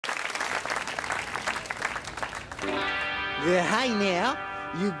Hey now,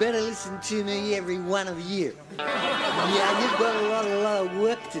 you better listen to me, every one of you. Yeah, you've got a lot of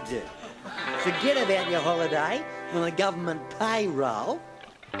work to do. Forget about your holiday on the government payroll.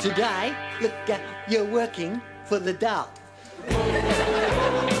 Today, look, you're working for the Dole.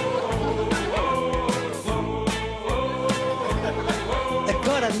 I've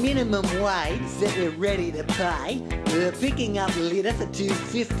got a minimum wage that we're ready to pay. We're picking up litter for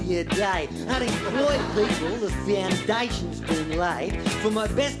 $2.50 a day. Unemployed people, the foundation's been laid for my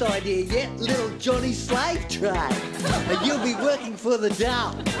best idea yet, little Johnny slave trade. You'll be working for the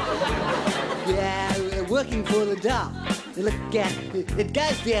Dole. Yeah, we're working for the Dole. Look, it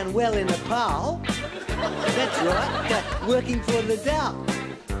goes down well in the poll. That's right, working for the Dole.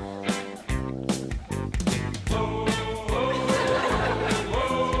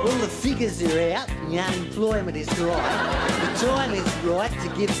 All the figures are out and the unemployment is high. The time is right to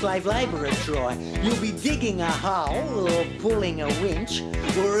give slave labour a try. You'll be digging a hole or pulling a winch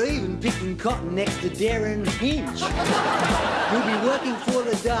or even picking cotton next to Darren Hinch. You'll be working for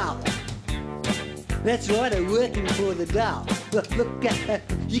the Dole. That's right, I'm working for the Dole. Look,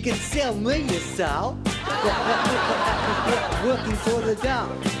 you can sell me your soul. Working for the Dole.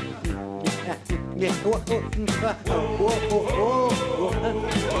 Yeah.